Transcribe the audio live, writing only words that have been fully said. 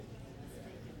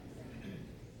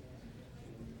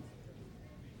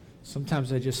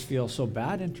Sometimes I just feel so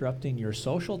bad interrupting your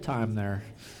social time there.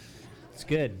 It's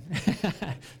good.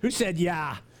 Who said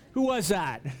yeah? Who was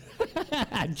that?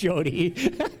 Jody.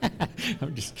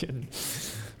 I'm just kidding.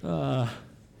 Right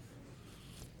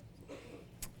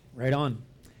on.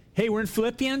 Hey, we're in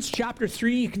Philippians chapter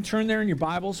 3. You can turn there in your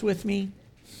Bibles with me.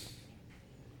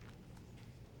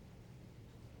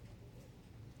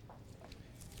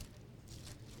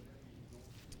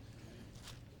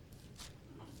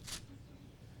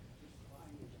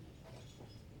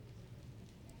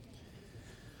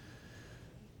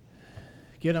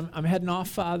 Good. I'm heading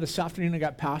off this afternoon. I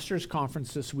got pastors'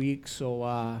 conference this week,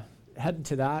 so heading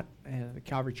to that, the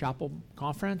Calvary Chapel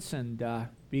conference, and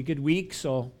be a good week.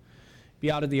 So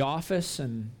be out of the office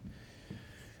and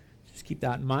just keep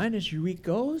that in mind as your week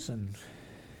goes, and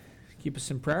keep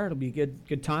us in prayer. It'll be a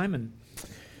good time and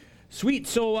sweet.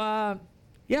 So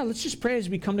let's just pray as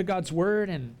we come to God's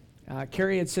Word. And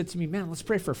Carrie had said to me, "Man, let's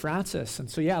pray for Francis." And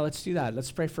so let's do that.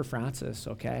 Let's pray for Francis.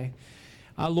 Okay,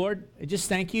 Lord, I just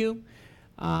thank you.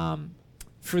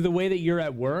 For the way that you're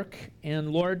at work.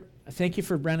 And Lord, thank you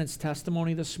for Brennan's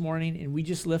testimony this morning. And we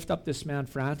just lift up this man,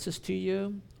 Francis, to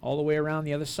you all the way around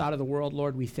the other side of the world.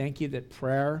 Lord, we thank you that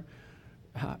prayer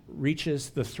reaches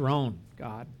the throne,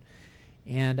 God,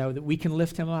 and that we can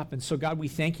lift him up. And so, God, we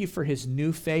thank you for his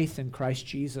new faith in Christ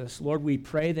Jesus. Lord, we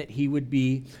pray that he would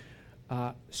be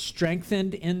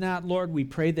strengthened in that, Lord. We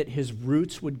pray that his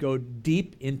roots would go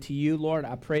deep into you, Lord.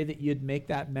 I pray that you'd make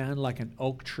that man like an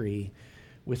oak tree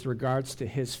with regards to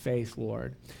his faith,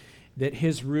 Lord, that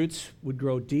his roots would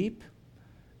grow deep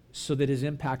so that his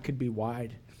impact could be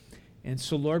wide. And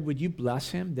so, Lord, would you bless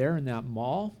him there in that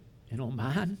mall in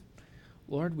Oman?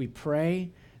 Lord, we pray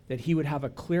that he would have a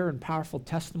clear and powerful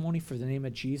testimony for the name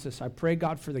of Jesus. I pray,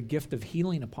 God, for the gift of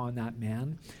healing upon that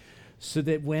man, so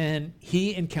that when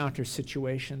he encounters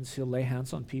situations, he'll lay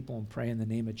hands on people and pray in the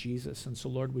name of Jesus. And so,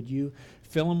 Lord, would you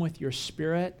fill him with your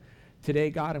Spirit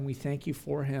today, God, and we thank you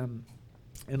for him.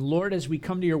 And Lord, as we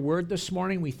come to your word this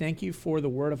morning, we thank you for the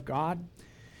word of God.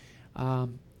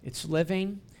 It's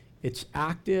living, it's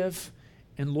active,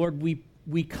 and Lord,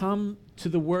 we come to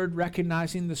the word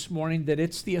recognizing this morning that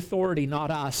it's the authority, not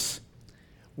us.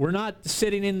 We're not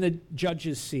sitting in the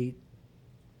judge's seat.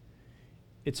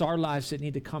 It's our lives that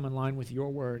need to come in line with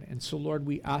your word. And so, Lord,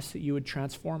 we ask that you would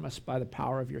transform us by the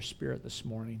power of your Spirit this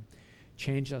morning.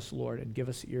 Change us, Lord, and give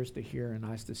us ears to hear and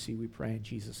eyes to see, we pray in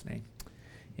Jesus' name.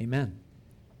 Amen.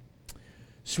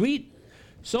 Sweet.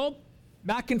 So,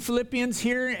 back in Philippians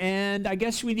here, and I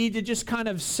guess we need to just kind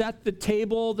of set the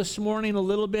table this morning a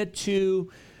little bit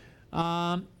to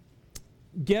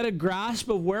get a grasp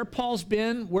of where Paul's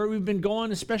been, where we've been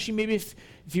going, especially maybe if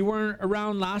you weren't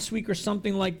around last week or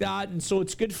something like that. And so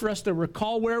it's good for us to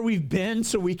recall where we've been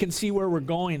so we can see where we're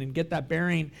going and get that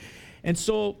bearing. And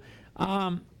so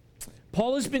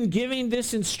Paul has been giving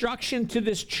this instruction to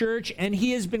this church, and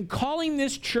he has been calling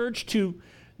this church to,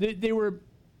 they were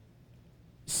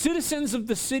citizens of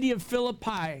the city of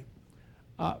Philippi,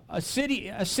 a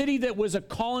city that was a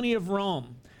colony of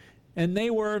Rome, and they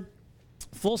were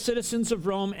full citizens of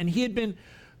Rome, and he had been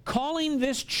calling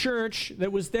this church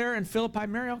that was there in Philippi.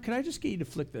 Mariel, can I just get you to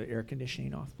flick the air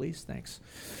conditioning off, please? Thanks.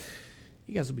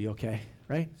 You guys will be okay,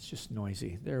 right? It's just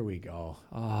noisy. There we go.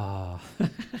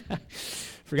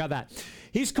 Forgot that.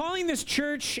 He's calling this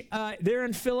church there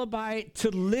in Philippi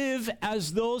to live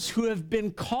as those who have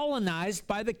been colonized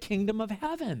by the kingdom of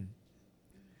heaven.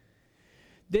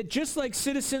 That just like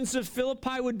citizens of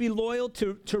Philippi would be loyal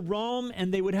to Rome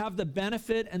and they would have the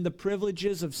benefit and the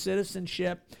privileges of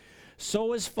citizenship,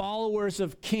 so as followers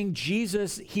of King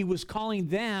Jesus, he was calling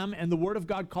them, and the Word of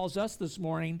God calls us this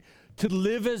morning, to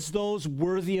live as those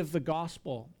worthy of the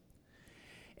gospel.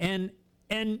 And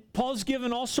Paul's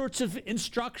given all sorts of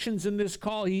instructions in this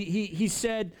call. He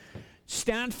said,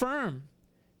 stand firm,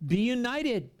 be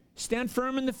united, stand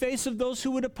firm in the face of those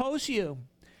who would oppose you.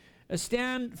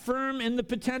 Stand firm in the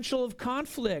potential of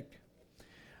conflict.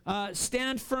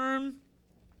 Stand firm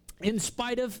in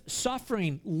spite of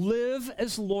suffering. Live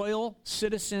as loyal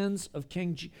citizens of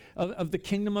the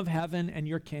kingdom of heaven and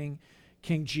your King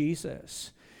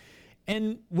Jesus.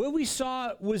 And what we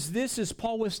saw was this, as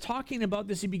Paul was talking about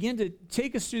this, he began to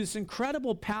take us through this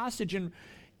incredible passage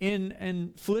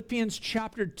in Philippians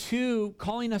chapter 2,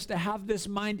 calling us to have this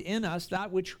mind in us,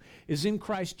 that which is in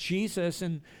Christ Jesus,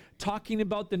 and talking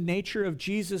about the nature of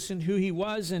Jesus and who he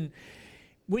was. And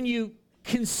when you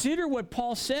consider what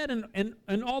Paul said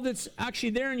and all that's actually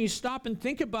there, and you stop and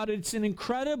think about it, it's an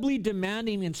incredibly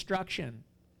demanding instruction.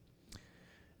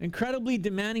 Incredibly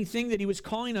demanding thing that he was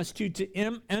calling us to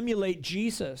emulate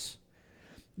Jesus.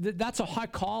 That's a high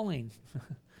calling.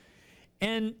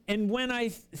 And when I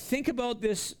think about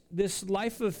this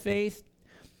life of faith,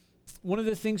 one of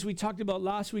the things we talked about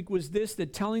last week was this,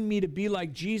 that telling me to be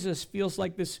like Jesus feels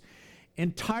like this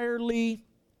entirely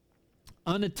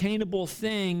unattainable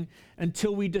thing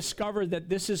until we discover that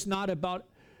this is not about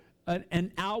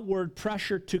an outward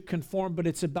pressure to conform, but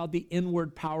it's about the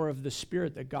inward power of the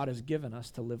Spirit that God has given us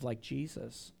to live like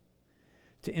Jesus,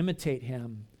 to imitate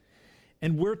him.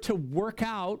 And we're to work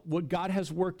out what God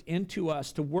has worked into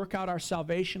us, to work out our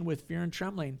salvation with fear and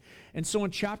trembling. And so in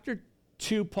chapter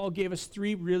 2, Paul gave us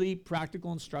 3 really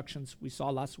practical instructions we saw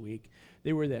last week.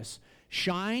 They were this: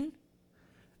 shine,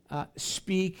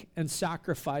 speak, and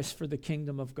sacrifice for the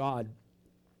kingdom of God.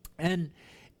 And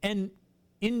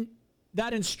in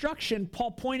that instruction,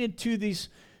 Paul pointed to these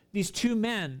 2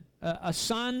 men, a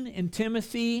son in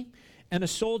Timothy and a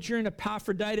soldier in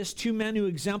Epaphroditus, 2 men who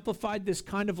exemplified this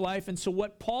kind of life. And so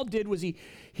what Paul did was he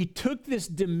took this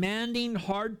demanding,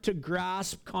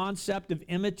 hard-to-grasp concept of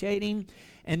imitating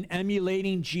and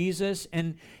emulating Jesus,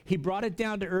 and he brought it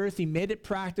down to earth. He made it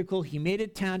practical. He made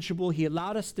it tangible. He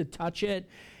allowed us to touch it.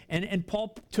 And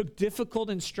Paul took difficult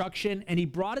instruction, and he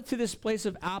brought it to this place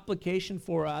of application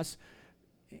for us.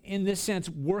 In this sense,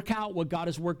 work out what God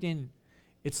has worked in.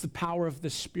 It's the power of the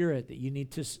Spirit that you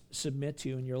need to submit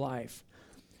to in your life.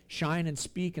 Shine and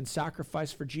speak and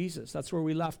sacrifice for Jesus. That's where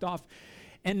we left off.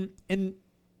 And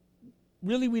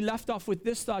really we left off with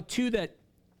this thought too, that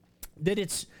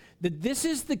this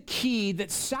is the key, that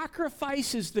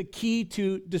sacrifice is the key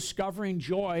to discovering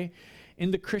joy in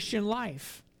the Christian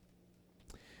life.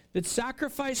 That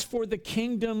sacrifice for the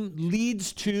kingdom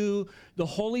leads to the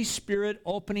Holy Spirit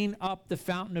opening up the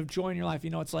fountain of joy in your life. You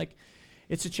know, it's like,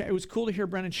 it was cool to hear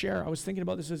Brennan share. I was thinking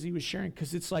about this as he was sharing,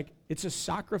 because it's like, it's a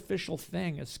sacrificial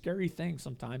thing, a scary thing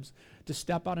sometimes, to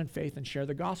step out in faith and share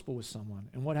the gospel with someone.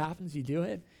 And what happens? You do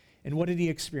it. And what did he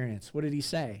experience? What did he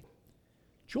say?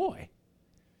 Joy.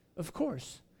 Of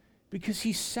course. Because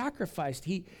he sacrificed.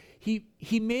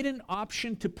 He made an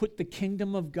option to put the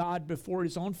kingdom of God before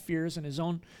his own fears and his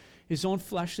own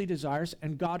fleshly desires,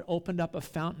 and God opened up a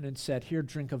fountain and said, here,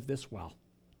 drink of this well.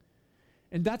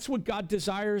 And that's what God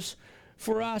desires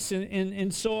for us.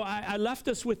 And so I left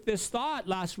us with this thought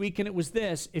last week, and it was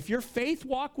this: if your faith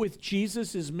walk with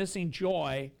Jesus is missing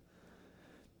joy,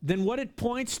 then what it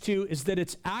points to is that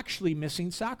it's actually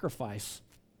missing sacrifice.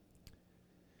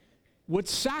 What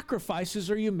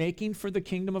sacrifices are you making for the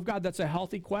kingdom of God? That's a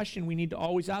healthy question we need to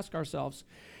always ask ourselves.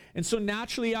 And so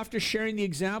naturally, after sharing the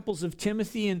examples of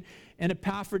Timothy and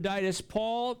Epaphroditus,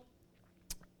 Paul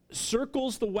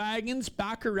circles the wagons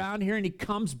back around here, and he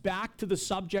comes back to the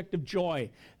subject of joy.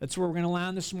 That's where we're going to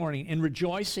land this morning, in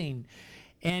rejoicing.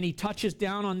 And he touches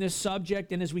down on this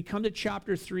subject. And as we come to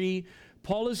chapter 3,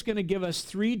 Paul is going to give us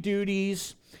 3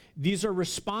 duties. These are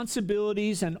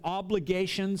responsibilities and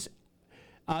obligations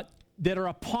that are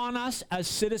upon us as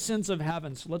citizens of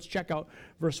heaven. So let's check out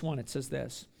verse 1. It says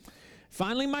this: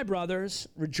 finally, my brothers,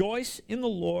 rejoice in the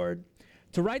Lord.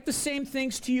 To write the same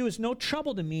things to you is no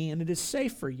trouble to me, and it is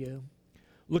safe for you.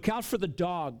 Look out for the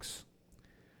dogs.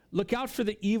 Look out for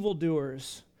the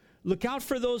evildoers. Look out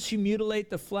for those who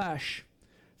mutilate the flesh.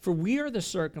 For we are the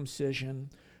circumcision,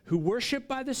 who worship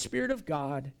by the Spirit of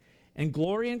God, and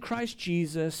glory in Christ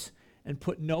Jesus, and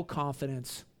put no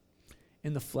confidence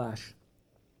in the flesh.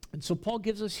 And so Paul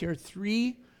gives us here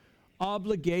 3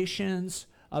 obligations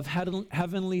of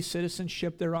heavenly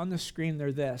citizenship. They're on the screen.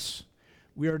 They're this: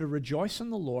 we are to rejoice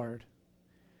in the Lord.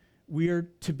 We are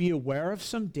to be aware of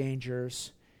some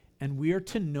dangers, and we are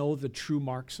to know the true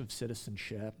marks of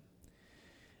citizenship.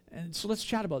 And so let's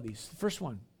chat about these. The first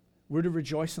one, we're to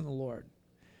rejoice in the Lord.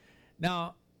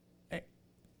 Now,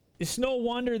 it's no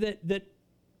wonder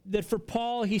that for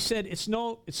Paul, he said, it's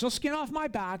no skin off my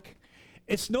back.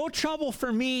 It's no trouble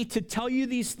for me to tell you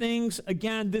these things.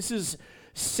 Again, this is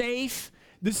safe.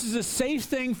 This is a safe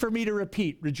thing for me to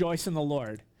repeat: rejoice in the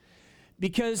Lord.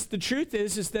 Because the truth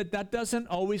is that doesn't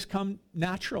always come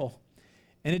natural,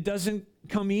 and it doesn't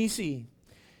come easy.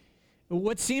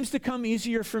 What seems to come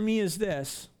easier for me is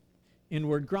this: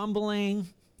 inward grumbling,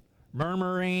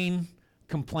 murmuring,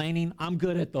 complaining. I'm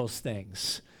good at those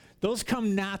things. Those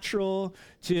come natural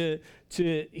to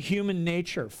human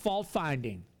nature. Fault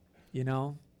finding,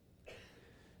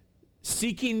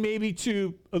 seeking maybe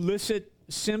to elicit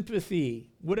sympathy,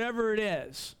 whatever it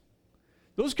is.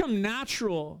 Those come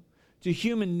natural to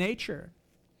human nature.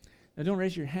 Now, don't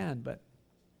raise your hand, but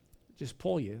just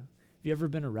poll you. Have you ever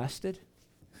been arrested?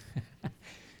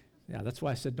 Yeah, that's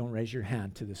why I said don't raise your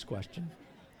hand to this question.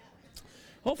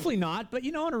 Hopefully not, but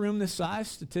in a room this size,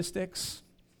 statistics,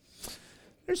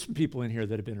 there's some people in here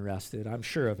that have been arrested. I'm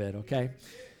sure of it, okay?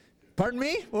 Pardon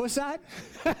me? What was that?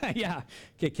 Yeah.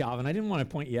 Okay, Calvin, I didn't want to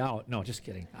point you out. No, just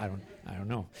kidding. I don't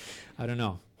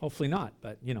know. Hopefully not,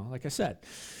 but like I said.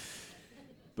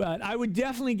 But I would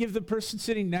definitely give the person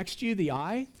sitting next to you the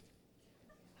eye.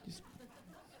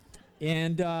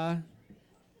 And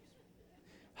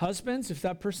husbands, if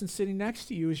that person sitting next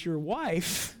to you is your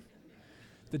wife,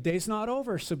 the day's not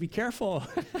over, so be careful.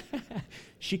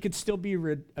 She could still be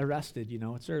arrested,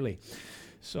 it's early.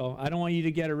 So I don't want you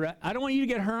to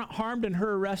get harmed and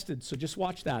her arrested, so just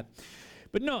watch that.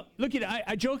 But no, look at it.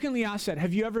 I jokingly asked that,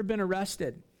 have you ever been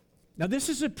arrested? Now this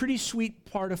is a pretty sweet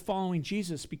part of following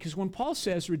Jesus, because when Paul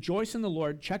says, rejoice in the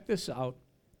Lord, check this out,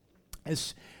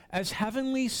 as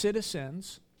heavenly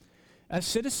citizens, as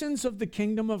citizens of the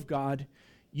kingdom of God,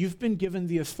 you've been given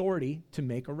the authority to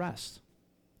make arrests.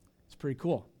 It's pretty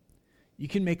cool. You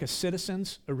can make a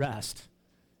citizen's arrest.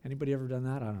 Anybody ever done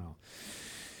that? I don't know.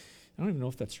 I don't even know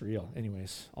if that's real.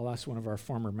 Anyways, I'll ask one of our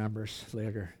former members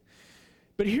later.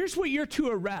 But here's what you're to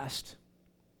arrest.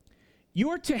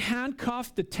 You're to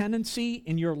handcuff the tendency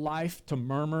in your life to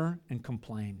murmur and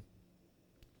complain.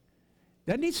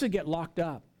 That needs to get locked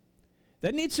up.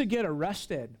 That needs to get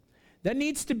arrested. That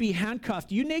needs to be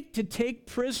handcuffed. You need to take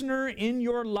prisoner in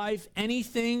your life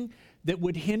anything that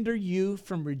would hinder you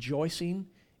from rejoicing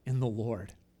in the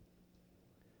Lord.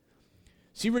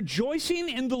 See, rejoicing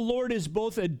in the Lord is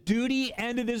both a duty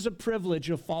and it is a privilege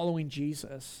of following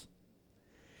Jesus.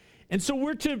 And so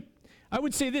I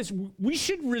would say this, we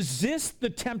should resist the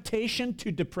temptation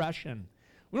to depression.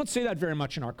 We don't say that very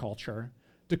much in our culture.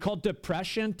 To call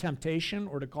depression temptation,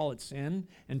 or to call it sin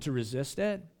and to resist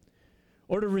it,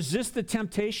 or to resist the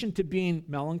temptation to being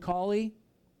melancholy.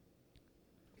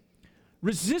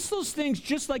 Resist those things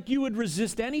just like you would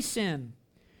resist any sin.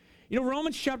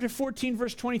 Romans chapter 14,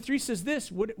 verse 23 says this,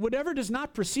 whatever does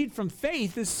not proceed from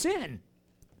faith is sin.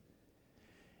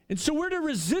 And so we're to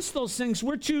resist those things.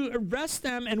 We're to arrest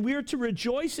them, and we are to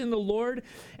rejoice in the Lord.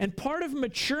 And part of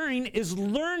maturing is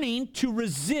learning to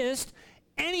resist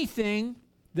anything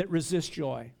that resists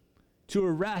joy, to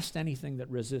arrest anything that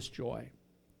resists joy.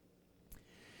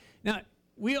 Now,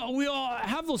 we all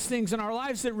have those things in our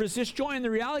lives that resist joy, and the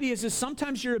reality is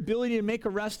sometimes your ability to make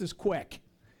arrest is quick.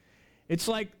 It's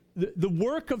like the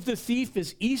work of the thief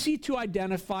is easy to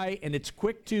identify, and he's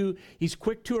quick to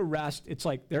arrest. It's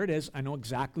like, there it is. I know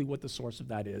exactly what the source of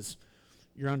that is.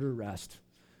 You're under arrest.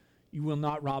 You will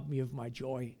not rob me of my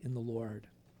joy in the Lord.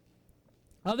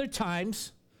 Other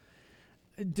times,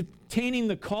 detaining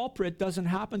the culprit doesn't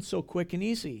happen so quick and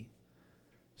easy.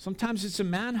 Sometimes it's a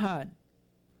manhunt.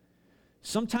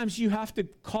 Sometimes you have to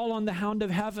call on the hound of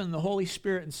heaven, the Holy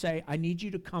Spirit, and say, I need you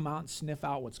to come out and sniff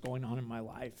out what's going on in my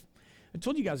life. I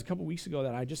told you guys a couple weeks ago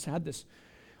that I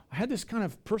had this kind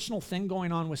of personal thing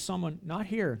going on with someone, not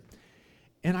here.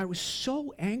 And I was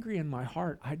so angry in my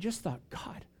heart. I just thought,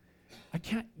 God,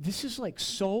 this is like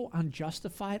so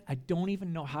unjustified. I don't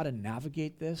even know how to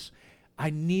navigate this. I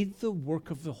need the work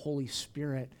of the Holy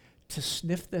Spirit to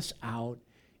sniff this out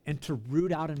and to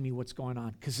root out in me what's going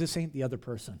on, because this ain't the other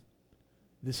person.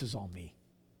 This is all me.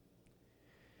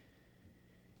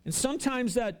 And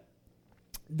sometimes that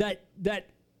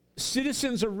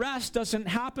citizen's arrest doesn't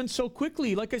happen so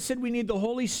quickly. Like I said, we need the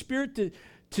Holy Spirit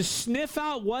to sniff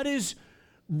out what is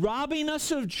robbing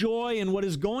us of joy and what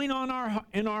is going on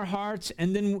in our hearts,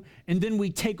 and then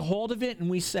we take hold of it and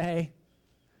we say,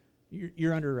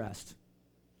 you're under arrest.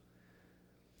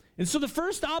 And so the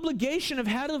first obligation of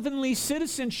heavenly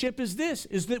citizenship is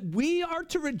that we are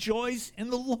to rejoice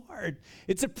in the Lord.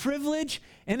 It's a privilege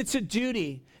and it's a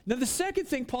duty. Now the second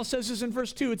thing Paul says is in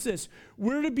verse 2, it's this: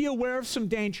 we're to be aware of some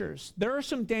dangers. There are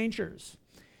some dangers.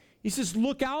 He says,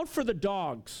 look out for the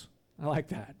dogs. I like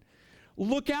that.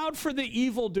 Look out for the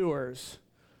evildoers.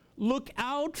 Look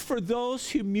out for those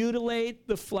who mutilate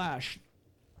the flesh.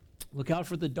 Look out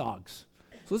for the dogs.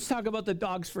 So let's talk about the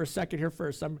dogs for a second here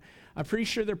first. I'm pretty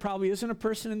sure there probably isn't a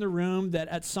person in the room that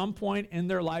at some point in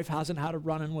their life hasn't had a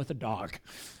run-in with a dog. Have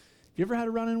you ever had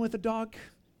a run-in with a dog?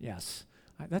 Yes.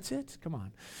 That's it? Come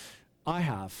on. I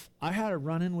have. I had a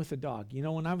run-in with a dog.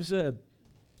 When I was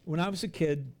a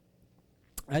kid,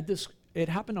 it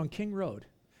happened on King Road.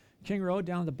 King Road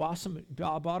down at the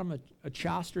bottom of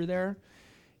Chester there.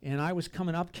 And I was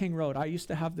coming up King Road. I used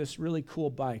to have this really cool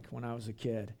bike when I was a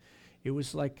kid. It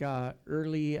was like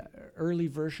early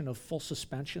version of full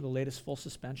suspension, the latest full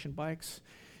suspension bikes.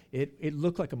 It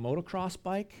looked like a motocross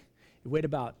bike. It weighed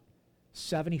about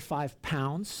 75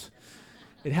 pounds.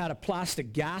 It had a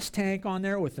plastic gas tank on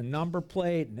there with a number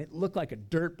plate, and it looked like a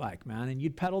dirt bike, man. And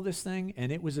you'd pedal this thing,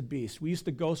 and it was a beast. We used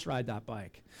to ghost ride that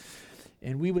bike.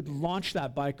 And we would launch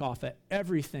that bike off at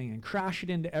everything and crash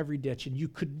it into every ditch. And you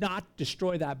could not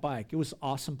destroy that bike. It was an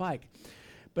awesome bike.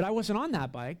 But I wasn't on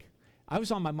that bike. I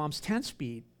was on my mom's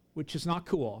 10-speed, which is not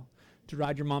cool to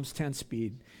ride your mom's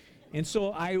 10-speed. And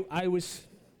so I was,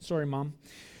 sorry, Mom,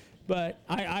 but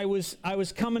I was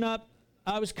coming up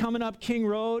King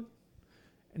Road,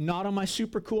 not on my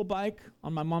super cool bike,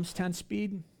 on my mom's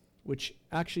 10-speed, which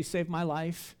actually saved my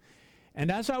life.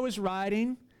 And as I was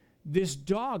riding, this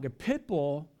dog, a pit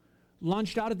bull,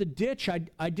 lunged out of the ditch.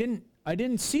 I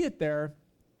didn't see it there,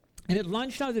 and it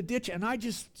lunged out of the ditch, and I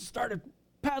just started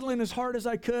paddling as hard as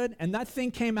I could, and that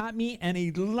thing came at me, and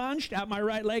he lunged at my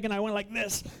right leg, and I went like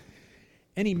this,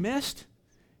 and he missed,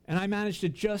 and I managed to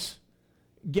just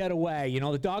get away. You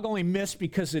know, the dog only missed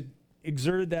because it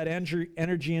exerted that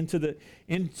energy into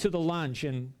the lunge.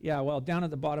 And yeah, well, down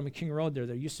at the bottom of King Road there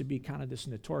used to be kind of this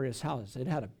notorious house. It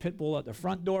had a pit bull at the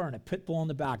front door and a pit bull in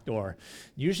the back door.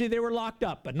 Usually they were locked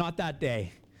up, but not that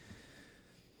day.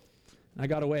 I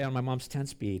got away on my mom's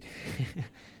 10-speed.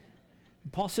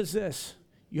 Paul says this,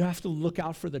 you have to look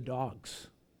out for the dogs.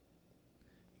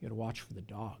 You got to watch for the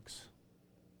dogs.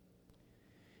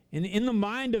 And in the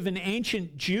mind of an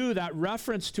ancient Jew, that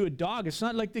reference to a dog, it's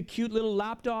not like the cute little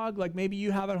lap dog like maybe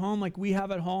you have at home, like we have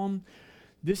at home.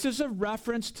 This is a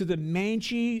reference to the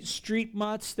mangy street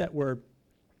mutts that were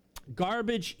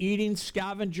garbage-eating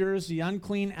scavengers, the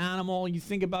unclean animal. You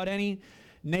think about any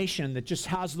nation that just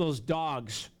has those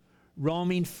dogs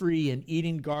roaming free and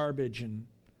eating garbage. And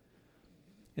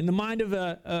in the mind of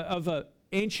a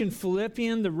ancient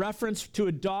Philippian, the reference to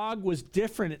a dog was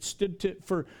different. It stood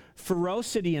for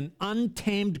ferocity and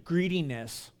untamed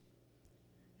greediness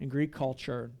in Greek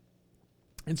culture.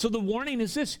 And so the warning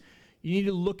is this: you need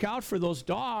to look out for those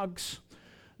dogs.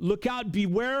 Look out,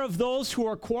 beware of those who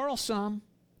are quarrelsome.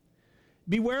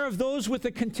 Beware of those with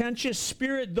a contentious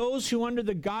spirit, those who under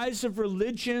the guise of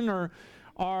religion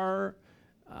are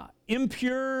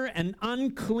impure and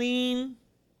unclean.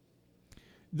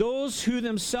 Those who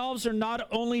themselves are not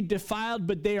only defiled,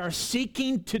 but they are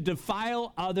seeking to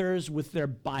defile others with their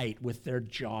bite, with their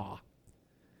jaw,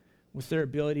 with their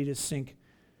ability to sink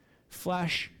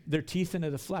their teeth into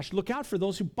the flesh. Look out for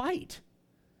those who bite.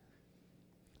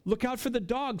 Look out for the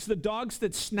dogs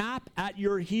that snap at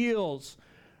your heels,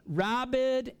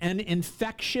 rabid and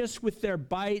infectious with their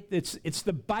bite. It's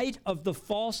the bite of the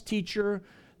false teacher,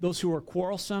 those who are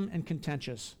quarrelsome and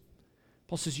contentious.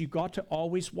 Paul says you've got to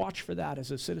always watch for that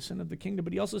as a citizen of the kingdom.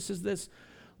 But he also says this,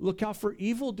 look out for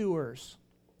evildoers.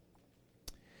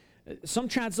 Some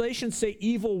translations say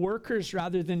evil workers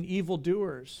rather than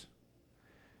evildoers.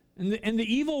 And the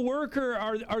evil worker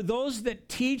are those that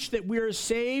teach that we are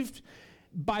saved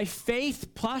by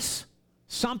faith plus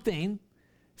something,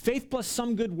 faith plus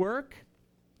some good work,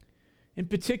 in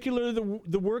particular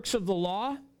the works of the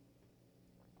law.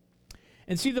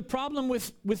 And see, the problem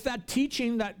with that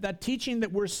teaching, that teaching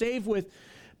that we're saved with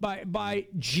by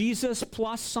Jesus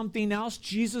plus something else,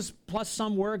 Jesus plus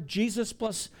some work, Jesus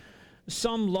plus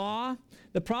some law,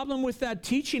 the problem with that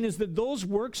teaching is that those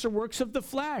works are works of the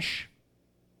flesh.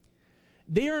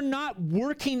 They are not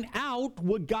working out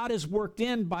what God has worked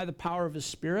in by the power of His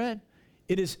Spirit.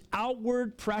 It is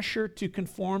outward pressure to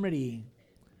conformity.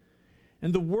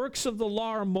 And the works of the law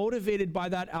are motivated by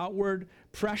that outward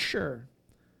pressure.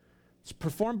 It's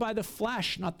performed by the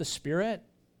flesh, not the Spirit.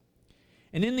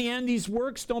 And in the end, these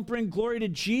works don't bring glory to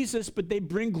Jesus, but they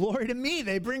bring glory to me.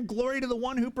 They bring glory to the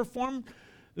one who performed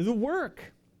the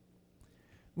work.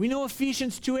 We know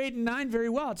Ephesians 2:8-9 very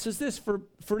well. It says this, for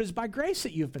it is by grace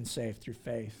that you've been saved through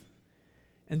faith.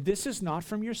 And this is not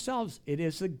from yourselves. It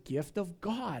is a gift of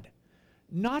God,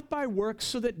 not by works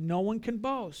so that no one can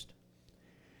boast.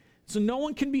 So no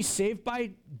one can be saved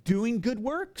by doing good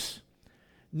works.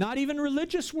 Not even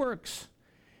religious works.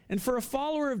 And for a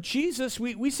follower of Jesus,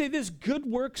 we say this, good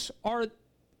works are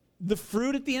the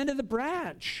fruit at the end of the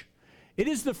branch. It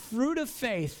is the fruit of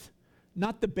faith,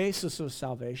 not the basis of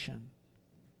salvation,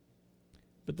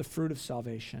 but the fruit of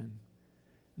salvation.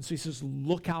 And so he says,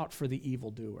 look out for the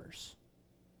evildoers.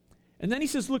 And then he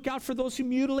says, look out for those who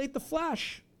mutilate the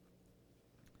flesh.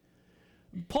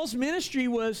 Paul's ministry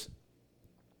was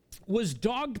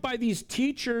dogged by these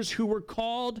teachers who were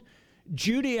called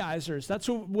Judaizers. That's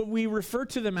what we refer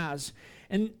to them as.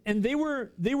 And they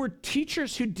were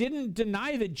teachers who didn't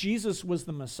deny that Jesus was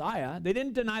the Messiah. They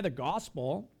didn't deny the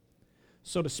gospel,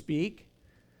 so to speak.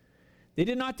 They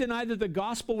did not deny that the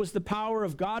gospel was the power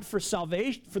of God for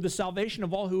salvation, for the salvation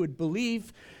of all who would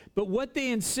believe. But what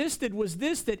they insisted was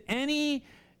this, that any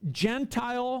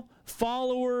Gentile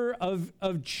follower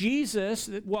of Jesus,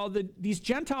 these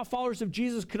Gentile followers of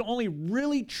Jesus could only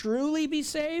really truly be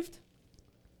saved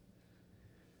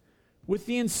with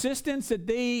the insistence that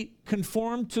they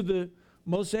conform to the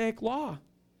Mosaic law.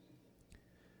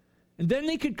 And then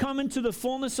they could come into the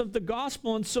fullness of the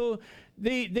gospel. And so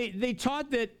they taught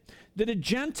that a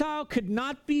Gentile could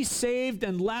not be saved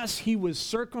unless he was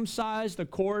circumcised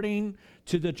according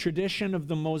to the tradition of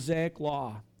the Mosaic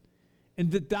law.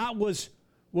 And that was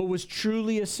what was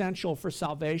truly essential for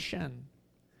salvation.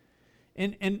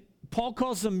 And Paul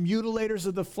calls them mutilators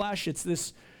of the flesh. It's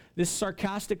this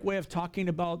sarcastic way of talking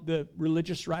about the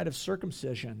religious rite of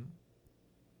circumcision.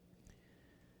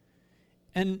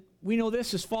 And we know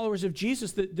this as followers of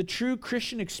Jesus, that the true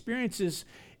Christian experience is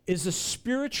a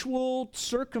spiritual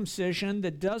circumcision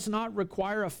that does not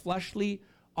require a fleshly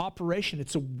operation.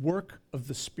 It's a work of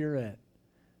the Spirit,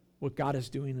 what God is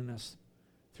doing in us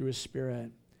through His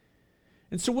Spirit.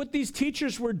 And so what these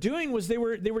teachers were doing was they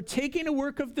were taking a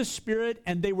work of the Spirit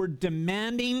and they were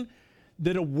demanding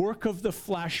that a work of the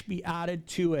flesh be added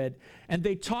to it. And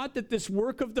they taught that this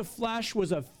work of the flesh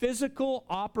was a physical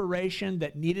operation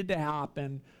that needed to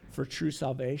happen for true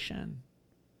salvation.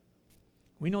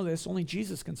 We know this, only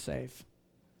Jesus can save.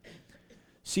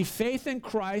 See, faith in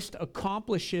Christ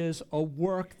accomplishes a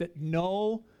work that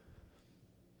no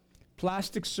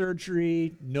plastic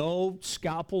surgery, no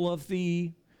scalpel of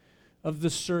the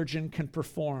surgeon can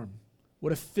perform.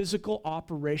 What a physical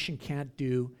operation can't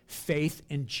do, faith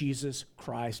in Jesus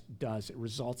Christ does. It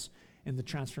results in the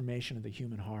transformation of the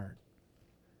human heart.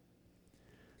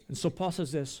 And so Paul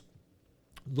says this,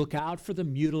 look out for the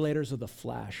mutilators of the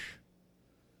flesh.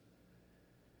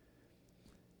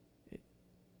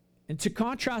 And to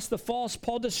contrast the false,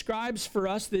 Paul describes for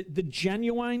us the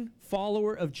genuine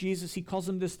follower of Jesus. He calls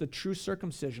him this, the true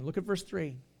circumcision. Look at verse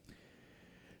 3.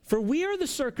 For we are the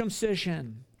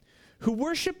circumcision who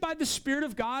worship by the Spirit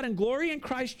of God and glory in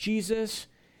Christ Jesus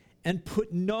and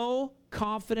put no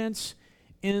confidence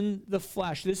in the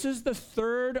flesh. This is the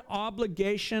third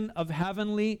obligation of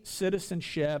heavenly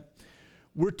citizenship.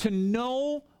 We're to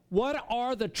know what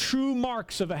are the true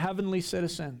marks of a heavenly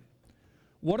citizen.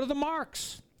 What are the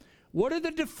marks? What are the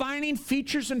defining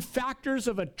features and factors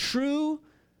of a true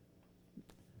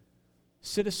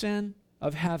citizen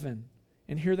of heaven?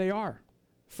 And here they are.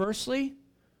 Firstly,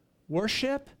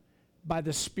 worship by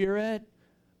the Spirit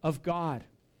of God.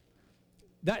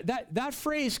 That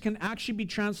phrase can actually be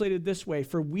translated this way: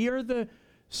 for we are the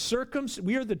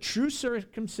true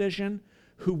circumcision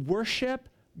who worship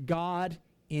God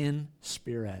in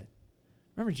spirit.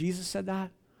 Remember Jesus said that?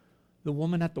 The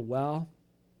woman at the well.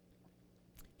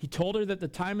 He told her that the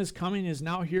time is coming, is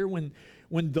now here, when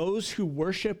those who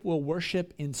worship will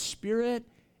worship in spirit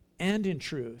and in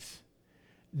truth.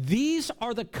 These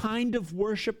are the kind of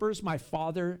worshipers my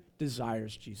Father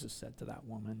desires, Jesus said to that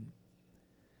woman.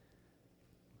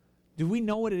 Do we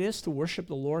know what it is to worship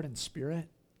the Lord in spirit?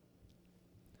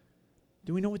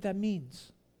 Do we know what that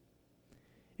means?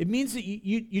 It means that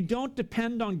you don't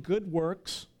depend on good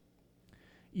works.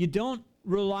 You don't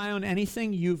rely on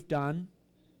anything you've done.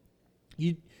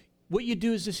 What you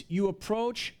do is this: you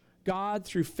approach God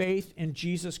through faith in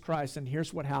Jesus Christ, and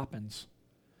here's what happens.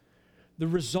 The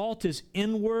result is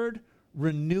inward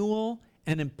renewal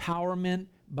and empowerment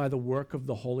by the work of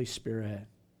the Holy Spirit.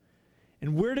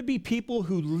 And we're to be people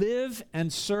who live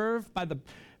and serve by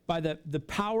the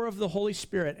power of the Holy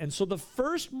Spirit. And so the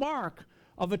first mark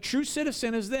of a true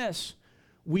citizen is this: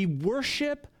 we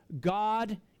worship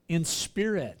God in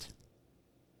spirit.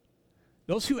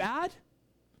 Those who add,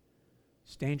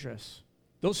 it's dangerous.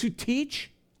 Those who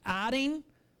teach, adding,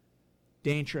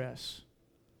 dangerous.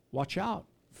 Watch out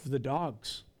for the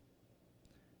dogs,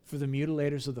 for the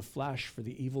mutilators of the flesh, for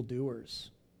the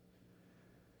evildoers.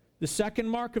 The second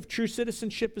mark of true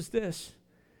citizenship is this,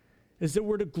 is that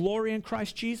we're to glory in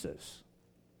Christ Jesus.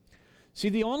 See,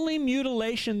 the only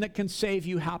mutilation that can save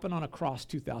you happened on a cross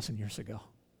 2,000 years ago.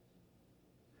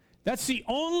 That's the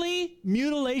only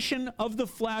mutilation of the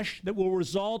flesh that will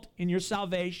result in your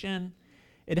salvation.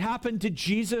 It happened to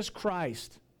Jesus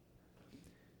Christ.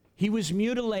 He was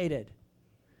mutilated.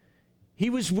 He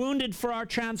was wounded for our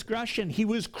transgression. He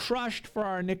was crushed for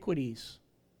our iniquities.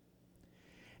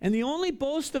 And the only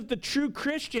boast of the true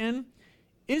Christian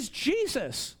is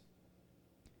Jesus.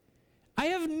 I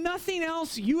have nothing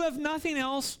else. You have nothing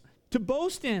else to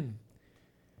boast in.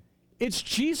 It's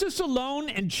Jesus alone,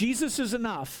 and Jesus is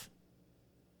enough.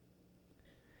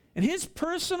 And His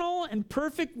personal and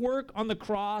perfect work on the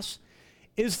cross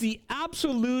is the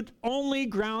absolute only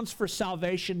grounds for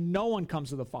salvation. No one comes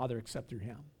to the Father except through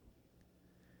Him.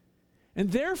 And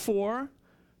therefore,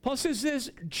 Paul says this: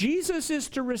 Jesus is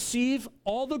to receive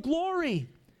all the glory.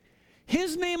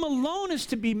 His name alone is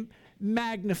to be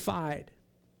magnified.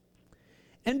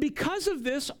 And because of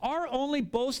this, our only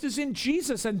boast is in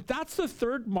Jesus. And that's the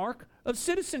third mark of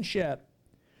citizenship.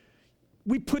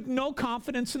 We put no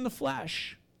confidence in the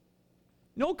flesh.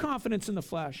 No confidence in the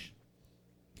flesh.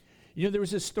 You know,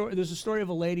 there's a story of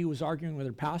a lady who was arguing with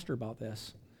her pastor about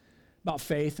this, about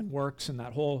faith and works and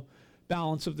that whole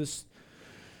balance of this,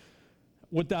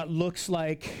 what that looks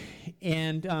like.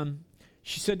 And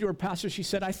she said to her pastor, she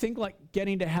said, I think like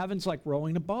getting to heaven's like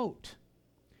rowing a boat.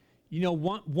 You know,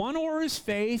 one oar is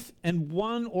faith and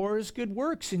one oar is good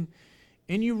works. And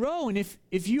you row. And if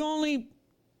you only,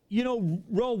 you know,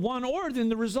 row one oar, then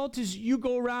the result is you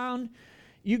go around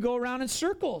in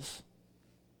circles.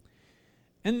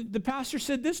 And the pastor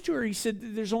said this to her. He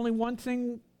said, there's only one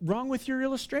thing wrong with your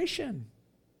illustration.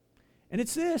 And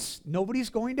it's this: nobody's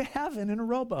going to heaven in a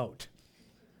rowboat.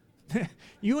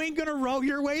 You ain't going to row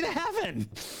your way to heaven.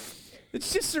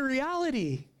 It's just a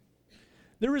reality.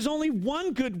 There is only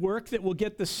one good work that will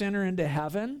get the sinner into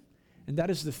heaven, and that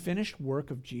is the finished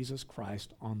work of Jesus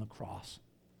Christ on the cross.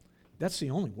 That's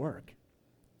the only work.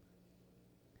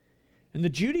 And the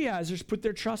Judaizers put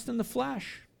their trust in the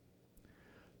flesh.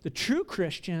 The true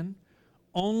Christian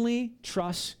only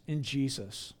trusts in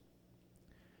Jesus.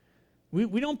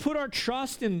 We don't put our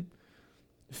trust in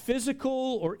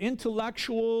physical or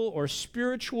intellectual or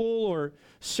spiritual or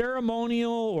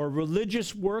ceremonial or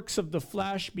religious works of the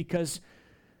flesh, because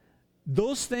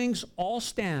those things all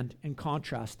stand in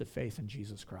contrast to faith in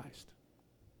Jesus Christ.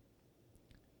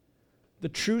 The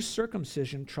true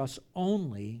circumcision trusts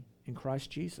only in Christ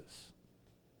Jesus.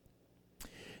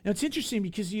 Now, it's interesting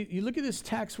because you look at this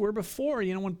text where before,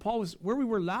 you know, when Paul was, where we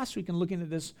were last week and looking at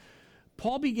this,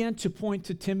 Paul began to point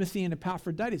to Timothy and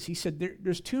Epaphroditus. He said,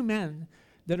 there's two men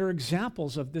that are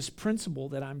examples of this principle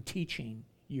that I'm teaching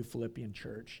you, Philippian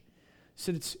church. He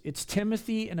said it's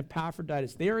Timothy and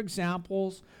Epaphroditus. They are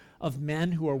examples of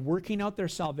men who are working out their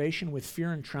salvation with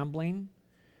fear and trembling.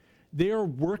 They are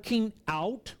working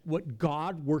out what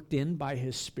God worked in by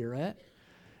his Spirit.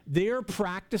 They are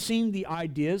practicing the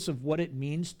ideas of what it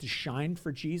means to shine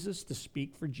for Jesus, to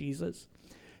speak for Jesus,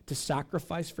 to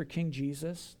sacrifice for King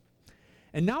Jesus.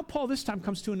 And now Paul this time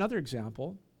comes to another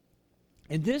example.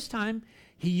 And this time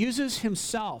he uses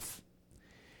himself.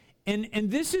 And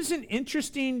this is an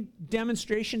interesting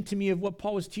demonstration to me of what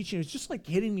Paul was teaching. It was just like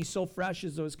hitting me so fresh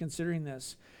as I was considering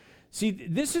this. See,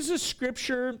 this is a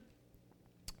scripture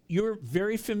you're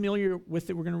very familiar with.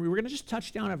 It. We're going to just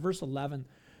touch down at verse 11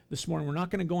 this morning. We're not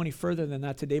going to go any further than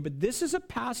that today. But this is a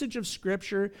passage of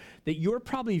scripture that you're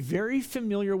probably very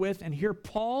familiar with. And here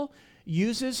Paul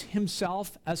uses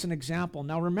himself as an example.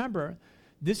 Now remember,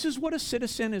 this is what a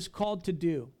citizen is called to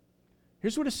do.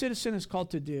 Here's what a citizen is called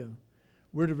to do.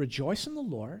 We're to rejoice in the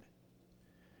Lord.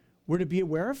 We're to be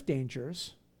aware of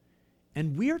dangers.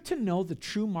 And we are to know the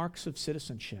true marks of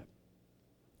citizenship.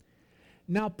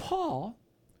 Now, Paul,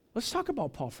 let's talk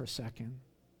about Paul for a second.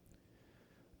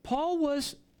 Paul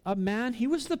was a man, he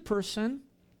was the person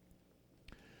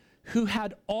who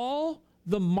had all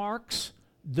the marks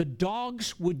the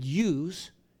dogs would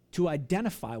use to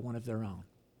identify one of their own.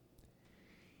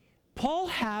 Paul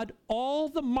had all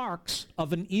the marks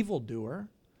of an evildoer.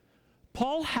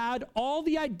 Paul had all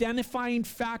the identifying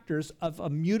factors of a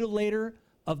mutilator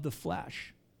of the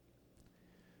flesh.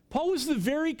 Paul was the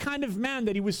very kind of man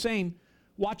that he was saying,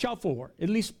 watch out for, at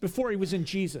least before he was in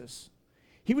Jesus.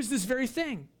 He was this very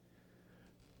thing.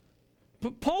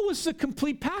 But Paul was the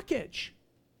complete package.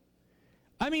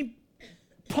 I mean,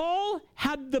 Paul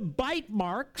had the bite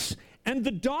marks, and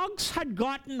the dogs had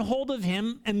gotten hold of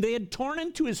him, and they had torn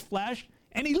into his flesh,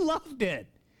 and he loved it.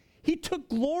 He took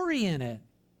glory in it.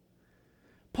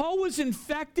 Paul was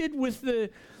infected with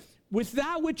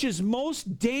that which is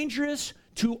most dangerous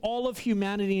to all of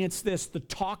humanity, and it's this: the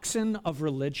toxin of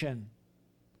religion,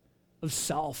 of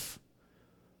self,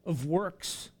 of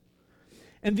works.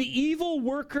 And the evil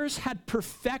workers had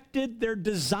perfected their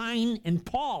design in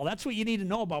Paul. That's what you need to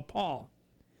know about Paul.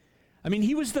 I mean,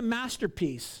 he was the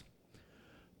masterpiece.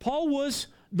 Paul was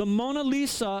the Mona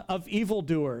Lisa of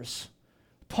evildoers.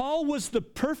 Paul was the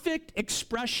perfect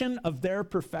expression of their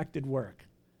perfected work.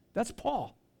 That's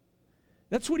Paul.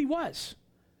 That's what he was.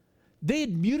 They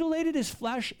had mutilated his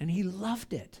flesh, and he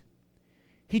loved it.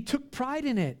 He took pride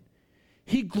in it.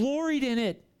 He gloried in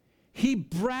it. He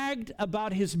bragged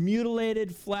about his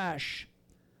mutilated flesh.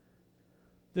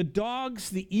 The dogs,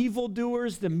 the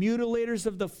evildoers, the mutilators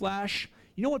of the flesh,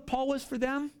 you know what Paul was for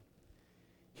them?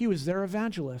 He was their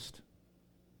evangelist.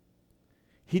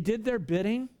 He did their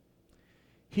bidding.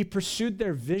 He pursued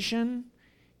their vision.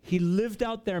 He lived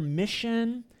out their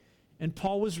mission. And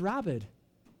Paul was rabid.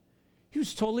 He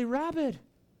was totally rabid.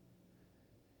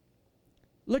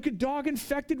 Like a dog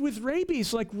infected with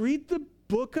rabies. Like, read the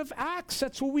book of Acts.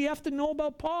 That's what we have to know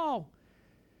about Paul.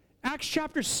 Acts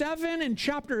chapter 7 and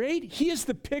chapter 8, he is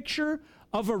the picture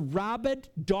of a rabid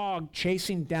dog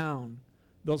chasing down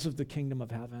those of the kingdom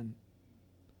of heaven.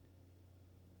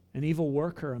 An evil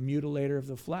worker, a mutilator of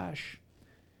the flesh.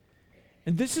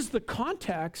 And this is the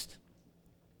context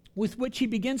with which he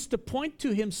begins to point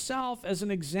to himself as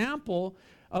an example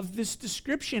of this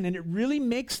description. And it really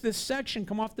makes this section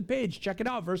come off the page. Check it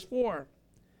out, verse 4.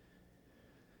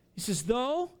 He says,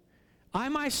 though I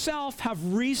myself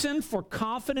have reason for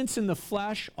confidence in the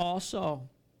flesh also.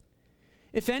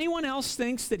 If anyone else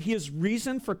thinks that he has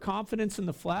reason for confidence in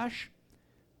the flesh,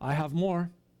 I have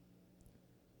more.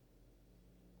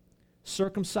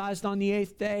 Circumcised on the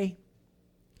 8th day,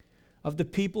 of the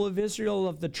people of Israel,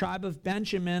 of the tribe of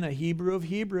Benjamin, a Hebrew of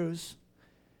Hebrews,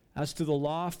 as to the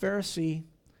law, a Pharisee,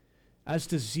 as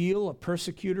to zeal, a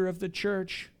persecutor of the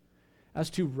church, as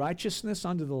to righteousness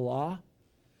under the law,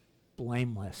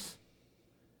 blameless.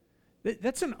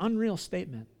 That's an unreal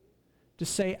statement, to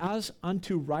say, as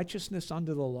unto righteousness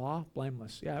under the law,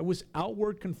 blameless. Yeah, it was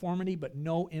outward conformity, but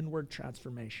no inward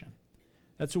transformation.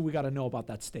 That's what we got to know about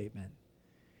that statement.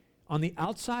 On the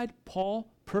outside,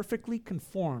 Paul perfectly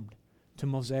conformed to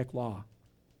Mosaic law.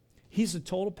 He's a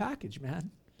total package,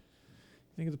 man.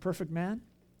 Think of the perfect man?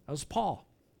 That was Paul,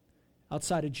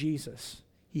 outside of Jesus.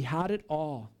 He had it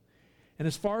all. And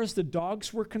as far as the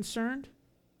dogs were concerned,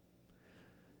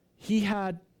 he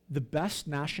had the best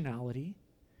nationality.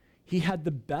 He had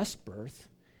the best birth.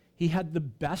 He had the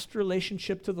best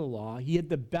relationship to the law. He had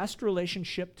the best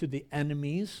relationship to the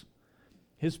enemies,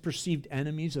 his perceived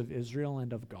enemies of Israel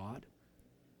and of God.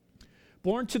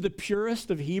 Born to the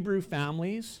purest of Hebrew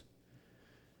families,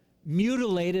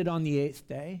 mutilated on the 8th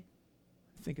day.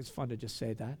 I think it's fun to just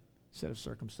say that instead of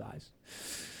circumcised.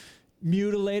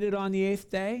 Mutilated on the 8th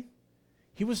day.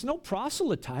 He was no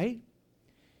proselyte.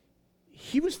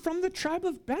 He was from the tribe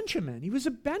of Benjamin. He was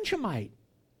a Benjamite.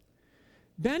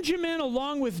 Benjamin,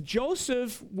 along with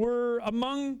Joseph, were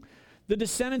among the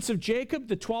descendants of Jacob,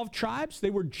 the 12 tribes.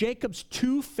 They were Jacob's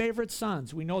 2 favorite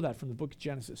sons. We know that from the book of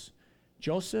Genesis.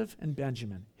 Joseph and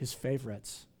Benjamin, his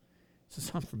favorites. He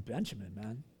says, I'm from Benjamin,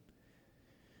 man.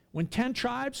 When 10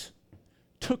 tribes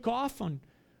took off on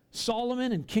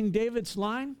Solomon and King David's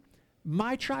line,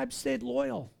 my tribe stayed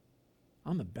loyal.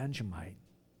 I'm a Benjamite.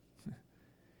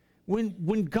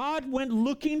 When God went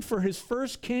looking for his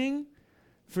first king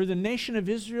for the nation of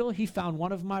Israel, he found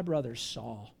one of my brothers,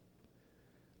 Saul.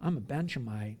 I'm a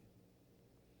Benjamite.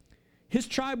 His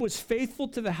tribe was faithful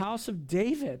to the house of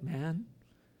David, man.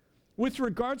 With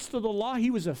regards to the law, he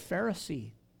was a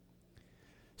Pharisee.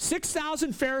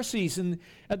 6,000 Pharisees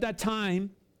at that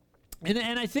time. And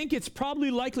I think it's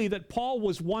probably likely that Paul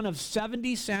was one of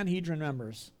 70 Sanhedrin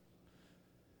members.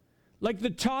 Like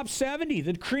the top 70,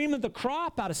 the cream of the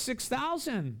crop out of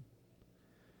 6,000.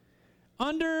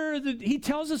 He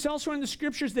tells us elsewhere in the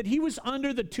scriptures that he was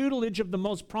under the tutelage of the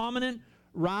most prominent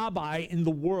rabbi in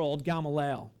the world,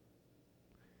 Gamaliel.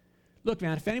 Look,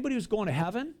 man, if anybody was going to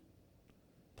heaven,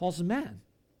 Paul's the man.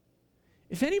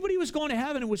 If anybody was going to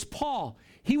heaven, it was Paul.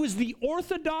 He was the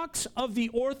orthodox of the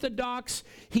orthodox.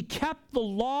 He kept the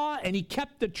law and he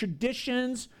kept the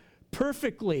traditions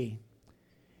perfectly.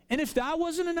 And if that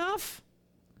wasn't enough,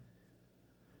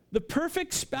 the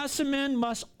perfect specimen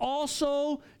must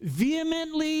also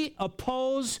vehemently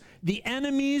oppose the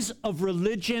enemies of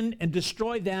religion and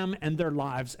destroy them and their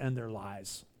lives and their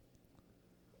lies.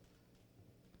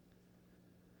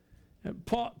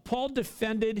 Paul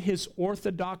defended his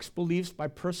orthodox beliefs by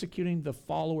persecuting the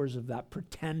followers of that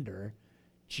pretender,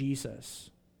 Jesus.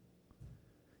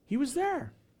 He was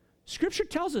there. Scripture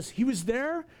tells us he was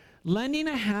there lending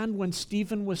a hand when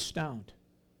Stephen was stoned.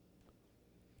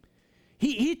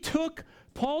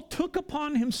 Paul took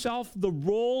upon himself the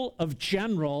role of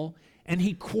general, and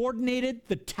he coordinated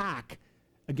the attack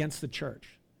against the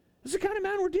church. This is the kind of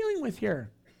man we're dealing with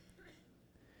here.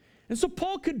 And so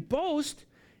Paul could boast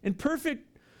in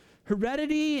perfect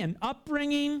heredity and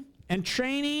upbringing and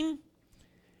training,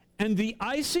 and the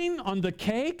icing on the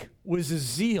cake was his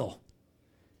zeal.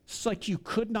 It's like you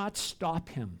could not stop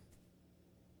him.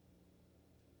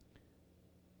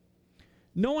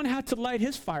 No one had to light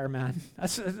his fire, man.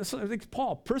 That's I think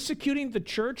Paul. Persecuting the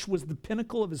church was the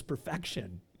pinnacle of his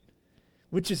perfection,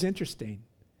 which is interesting.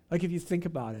 Like if you think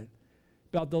about it,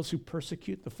 about those who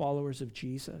persecute the followers of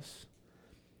Jesus.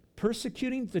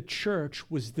 Persecuting the church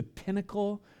was the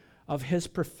pinnacle of his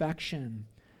perfection,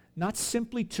 not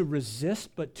simply to resist,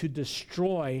 but to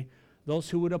destroy those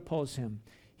who would oppose him.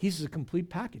 He's a complete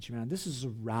package, man. This is a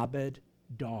rabid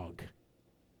dog.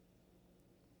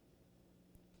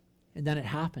 And then it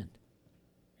happened.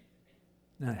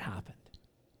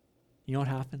 You know what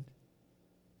happened?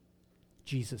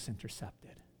 Jesus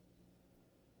intercepted.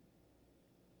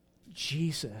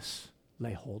 Jesus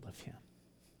lay hold of him.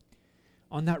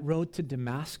 On that road to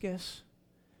Damascus,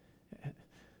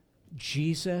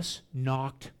 Jesus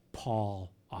knocked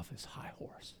Paul off his high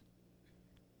horse.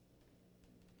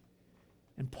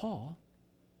 And Paul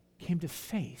came to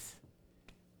faith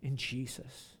in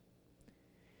Jesus.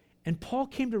 And Paul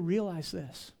came to realize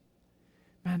this.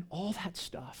 Man, all that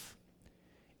stuff,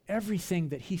 everything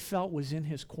that he felt was in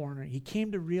his corner, he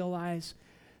came to realize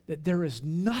that there is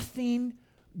nothing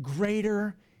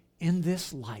greater in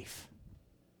this life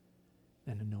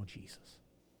than to know Jesus.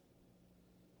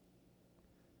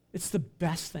 It's the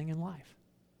best thing in life.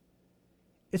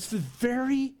 It's the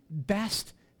very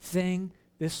best thing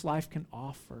this life can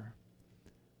offer,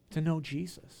 to know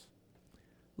Jesus.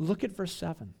 Look at verse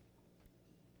 7.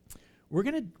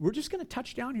 We're just going to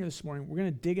touch down here this morning. We're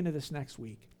going to dig into this next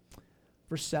week.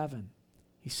 Verse 7,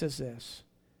 he says this,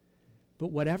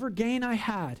 "But whatever gain I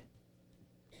had,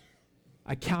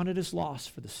 I counted as loss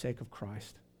for the sake of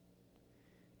Christ.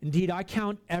 Indeed, I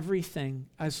count everything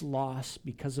as loss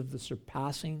because of the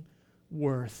surpassing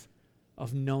worth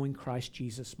of knowing Christ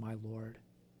Jesus my Lord.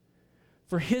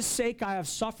 For his sake I have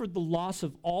suffered the loss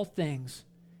of all things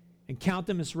and count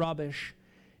them as rubbish,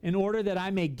 in order that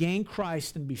I may gain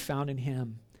Christ and be found in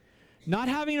him, not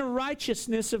having a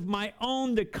righteousness of my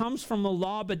own that comes from the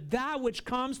law, but that which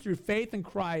comes through faith in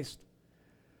Christ,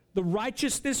 the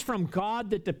righteousness from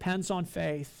God that depends on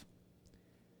faith,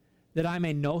 that I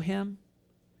may know him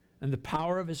and the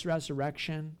power of his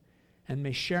resurrection, and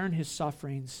may share in his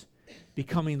sufferings,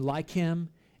 becoming like him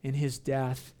in his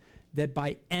death, that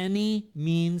by any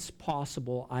means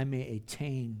possible I may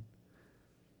attain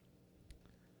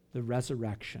the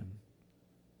resurrection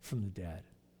from the dead."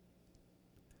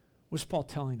 What's Paul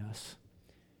telling us?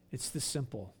 It's this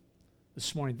simple.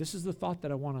 This morning, this is the thought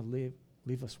that I want to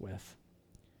leave us with.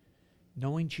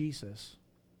 Knowing Jesus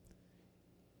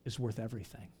is worth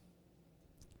everything.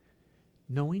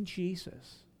 Knowing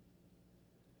Jesus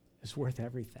is worth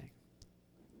everything.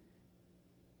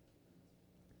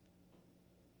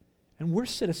 And we're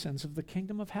citizens of the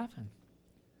kingdom of heaven.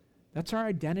 That's our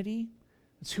identity.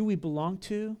 It's who we belong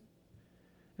to.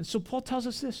 And so Paul tells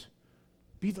us this: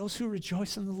 be those who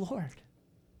rejoice in the Lord.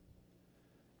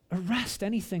 Arrest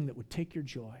anything that would take your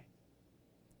joy.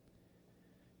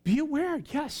 Be aware,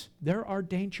 yes, there are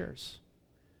dangers.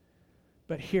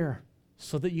 But here,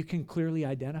 so that you can clearly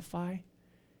identify,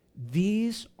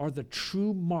 these are the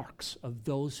true marks of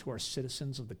those who are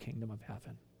citizens of the kingdom of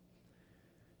heaven.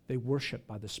 They worship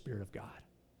by the Spirit of God.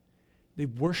 They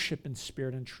worship in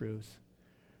spirit and truth.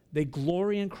 They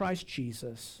glory in Christ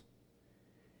Jesus,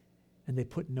 and they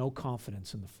put no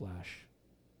confidence in the flesh.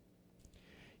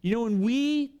 You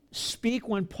know,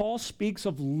 when Paul speaks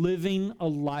of living a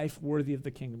life worthy of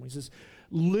the kingdom, he says,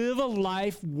 live a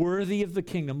life worthy of the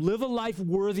kingdom. Live a life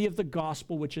worthy of the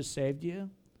gospel which has saved you.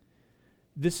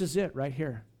 This is it right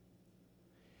here.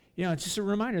 You know, it's just a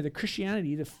reminder that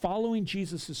Christianity, that following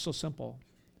Jesus is so simple.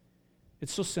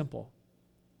 It's so simple.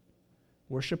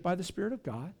 Worship by the Spirit of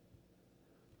God.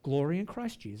 Glory in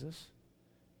Christ Jesus.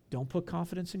 Don't put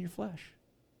confidence in your flesh.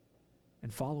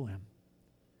 And follow him.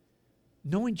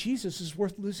 Knowing Jesus is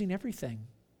worth losing everything.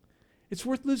 It's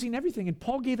worth losing everything. And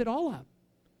Paul gave it all up.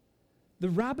 The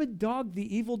rabid dog,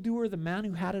 the evildoer, the man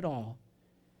who had it all.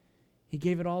 He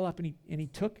gave it all up, and he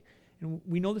took, and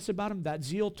we know this about him, that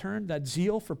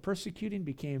zeal for persecuting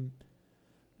became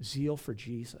zeal for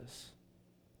Jesus.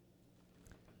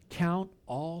 Count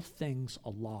all things a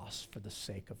loss for the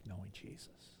sake of knowing Jesus.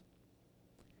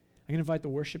 I'm going to invite the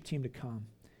worship team to come.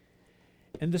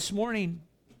 And this morning,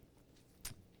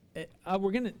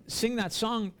 we're going to sing that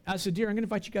song, As a Deer. I'm going to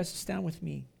invite you guys to stand with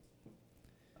me.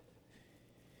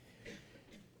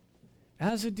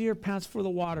 As a deer pants for the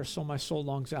water, so my soul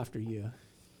longs after you.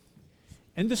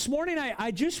 And this morning,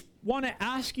 I just want to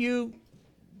ask you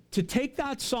to take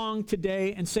that song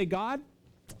today and say, God,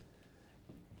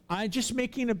 I'm just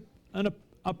making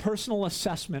a personal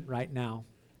assessment right now.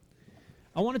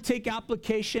 I want to take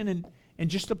application and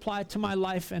just apply it to my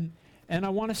life. And I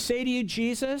want to say to you,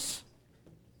 Jesus,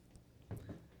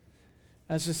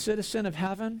 as a citizen of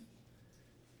heaven,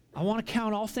 I want to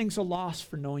count all things a loss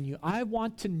for knowing you. I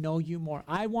want to know you more.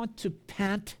 I want to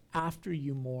pant after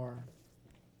you more.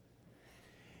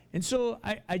 And so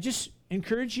I just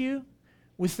encourage you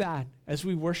with that as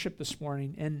we worship this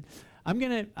morning. And I'm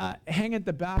going to hang at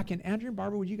the back. And Andrew and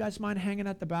Barbara, would you guys mind hanging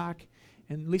at the back?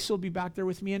 And Lisa will be back there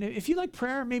with me. And if you like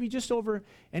prayer, maybe just over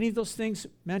any of those things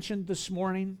mentioned this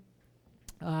morning,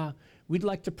 we'd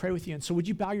like to pray with you. And so would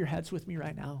you bow your heads with me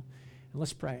right now? And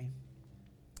let's pray.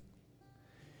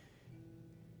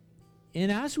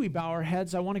 And as we bow our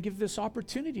heads, I want to give this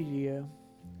opportunity to you.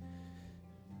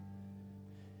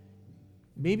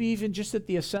 Maybe even just at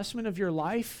the assessment of your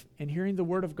life and hearing the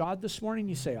word of God this morning,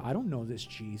 you say, I don't know this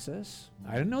Jesus.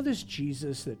 I don't know this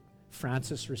Jesus that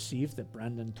Francis received that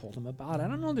Brendan told him about. I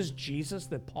don't know this Jesus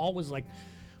that Paul was like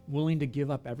willing to give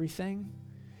up everything.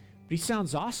 But he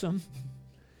sounds awesome.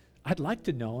 I'd like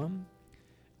to know him.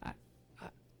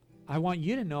 I want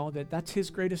you to know that that's his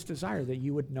greatest desire, that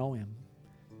you would know him,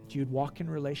 that you'd walk in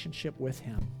relationship with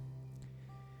him.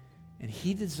 And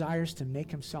he desires to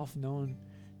make himself known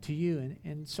to you.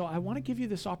 And so I want to give you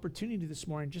this opportunity this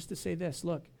morning just to say this.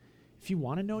 Look, if you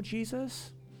want to know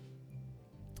Jesus,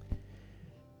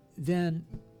 then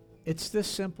it's this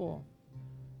simple.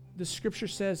 The scripture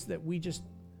says that we just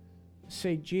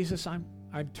say, Jesus, I'm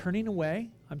turning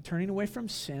away. I'm turning away from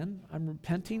sin. I'm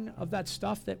repenting of that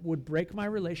stuff that would break my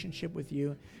relationship with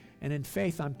you. And in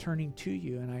faith, I'm turning to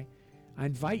you. And I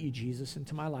invite you, Jesus,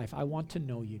 into my life. I want to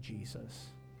know you, Jesus.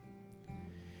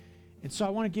 And so I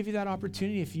want to give you that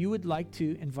opportunity. If you would like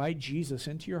to invite Jesus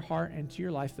into your heart, into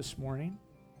your life this morning,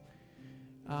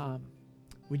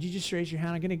 would you just raise your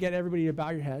hand? I'm going to get everybody to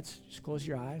bow your heads. Just close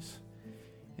your eyes.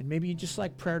 And maybe you just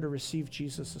like prayer to receive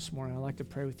Jesus this morning. I'd like to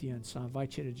pray with you. And so I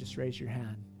invite you to just raise your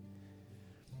hand.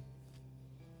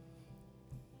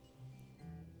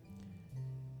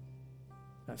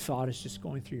 That thought is just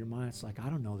going through your mind. It's like, I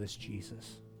don't know this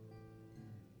Jesus,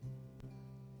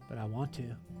 but I want to.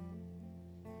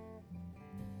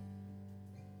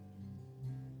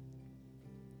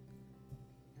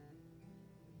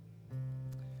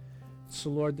 So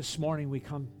Lord, this morning we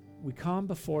come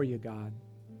before you, God.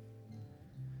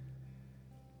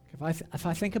 If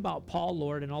I think about Paul,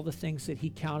 Lord, and all the things that he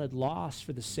counted loss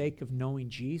for the sake of knowing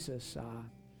Jesus,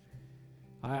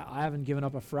 I haven't given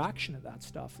up a fraction of that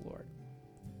stuff, Lord.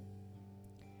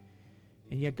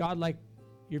 And yet, God, like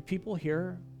your people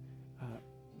here,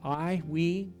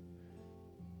 we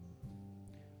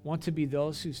want to be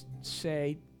those who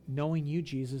say, knowing you,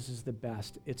 Jesus, is the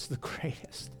best. It's the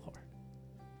greatest, Lord.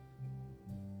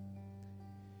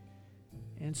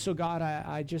 And so, God,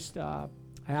 I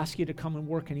ask you to come and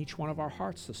work in each one of our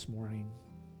hearts this morning.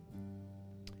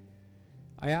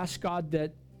 I ask, God,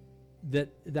 that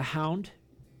the hound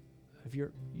of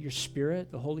your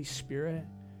Spirit, the Holy Spirit,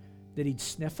 that he'd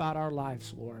sniff out our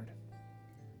lives, Lord.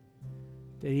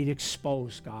 That he'd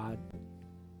expose, God.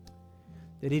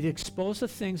 That he'd expose the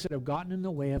things that have gotten in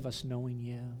the way of us knowing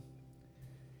you.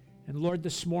 And Lord,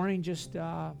 this morning, just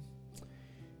in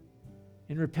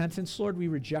repentance, Lord, we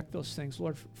reject those things.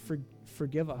 Lord,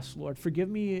 forgive us, Lord. Forgive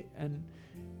me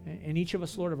and each of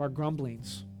us, Lord, of our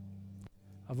grumblings,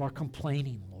 of our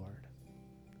complaining, Lord,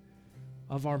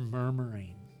 of our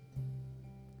murmuring,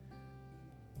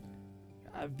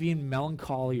 of being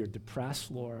melancholy or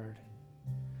depressed, Lord.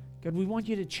 God, we want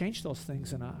you to change those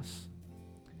things in us.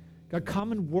 God,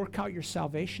 come and work out your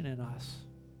salvation in us.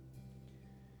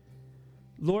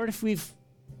 Lord, if we've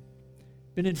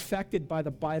been infected by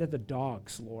the bite of the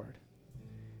dogs, Lord,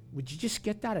 would you just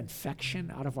get that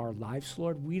infection out of our lives,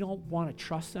 Lord? We don't want to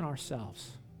trust in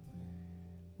ourselves.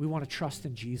 We want to trust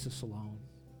in Jesus alone.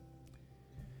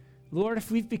 Lord,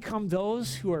 if we've become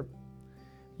those who are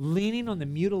leaning on the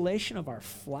mutilation of our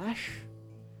flesh,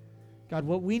 God,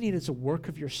 what we need is a work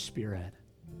of your Spirit.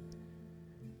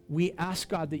 We ask,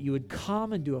 God, that you would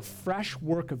come and do a fresh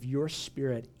work of your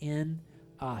Spirit in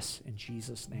us, in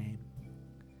Jesus' name.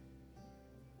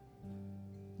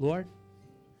 Lord,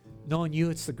 knowing you,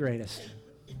 it's the greatest.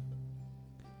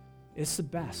 It's the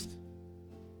best.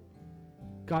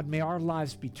 God, may our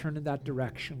lives be turned in that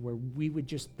direction where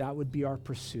that would be our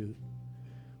pursuit,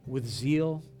 with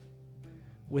zeal,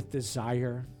 with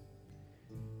desire,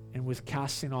 and with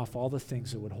casting off all the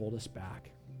things that would hold us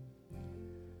back.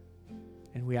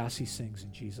 And we ask these things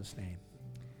in Jesus' name.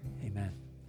 Amen.